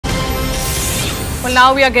Well,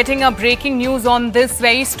 now we are getting a breaking news on this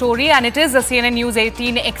very story, and it is a CNN News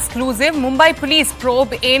 18 exclusive. Mumbai police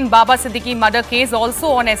probe in Baba Siddiqui murder case, also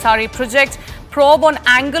on SRA project. Probe on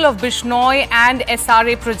angle of Bishnoi and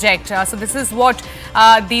SRA project. So this is what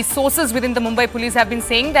the sources within the Mumbai police have been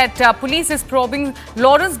saying, that police is probing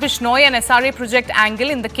Lawrence Bishnoi and SRA project angle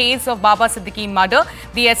in the case of Baba Siddiqui murder.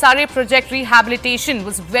 The SRA project rehabilitation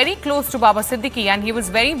was very close to Baba Siddiqui and he was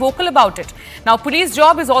very vocal about it. Now, police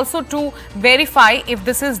job is also to verify if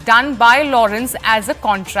this is done by Lawrence as a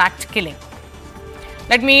contract killing.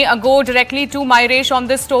 Let me go directly to Myresh on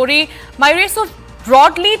this story. Myresh, so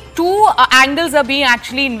broadly, two angles are being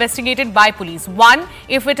actually investigated by police. One,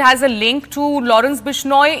 if it has a link to Lawrence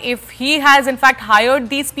Bishnoi, if he has in fact hired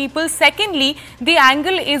these people. Secondly, the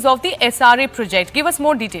angle is of the SRA project. Give us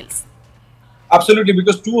more details. Absolutely,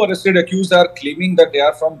 because two arrested accused are claiming that they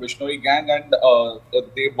are from Bishnoi gang and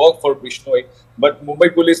they work for Bishnoi. But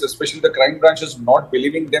Mumbai police, especially the crime branch, is not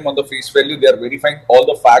believing them on the face value. They are verifying all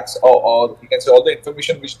the facts, or you can say all the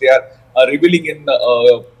information which they are revealing in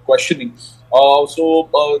questioning.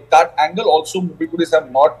 That angle also Mumbai police have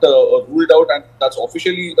not ruled out, and that's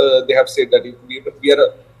officially they have said that we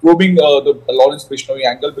are probing the Lawrence Bishnoi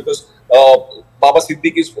angle because Baba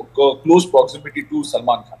Siddiqui is close proximity to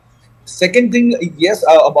Salman Khan. Second thing, yes,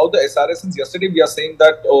 about the SRA, since yesterday we are saying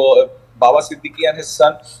that Baba Siddiqui and his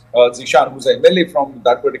son Zishan, who's an MLA from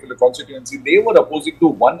that particular constituency, they were opposing to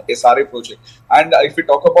one SRA project. And if we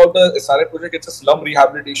talk about the SRA project, it's a slum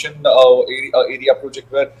rehabilitation area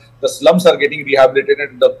project where the slums are getting rehabilitated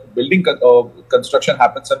and the building construction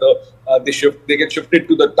happens, and they get shifted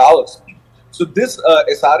to the towers. So this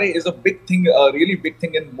SRA is a big thing, a really big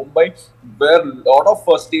thing in Mumbai, where a lot of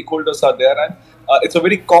stakeholders are there, and it's a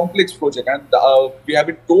very complex project. And we have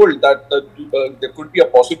been told that there could be a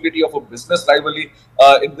possibility of a business rivalry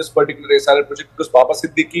in this particular SRA project, because Baba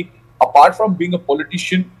Siddiqui, apart from being a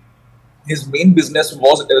politician, his main business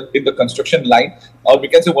was in the construction line, or we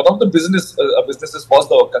can say one of the businesses was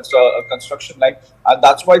the construction line, and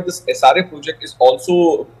that's why this SRA project is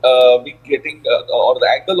also getting, or the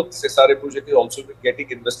angle of this SRA project is also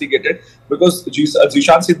getting investigated, because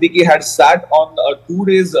Zishan Siddiqui had sat on 2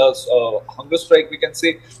 days hunger strike, we can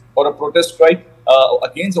say, or a protest strike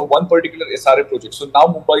against one particular SRA project. So now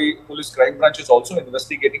Mumbai Police Crime Branch is also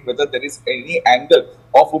investigating whether there is any angle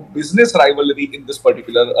of a business rivalry in this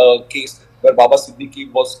particular case where Baba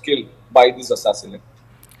Siddiqui was killed by this assassin.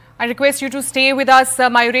 I request you to stay with us,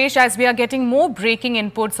 Myresh, as we are getting more breaking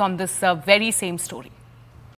inputs on this very same story.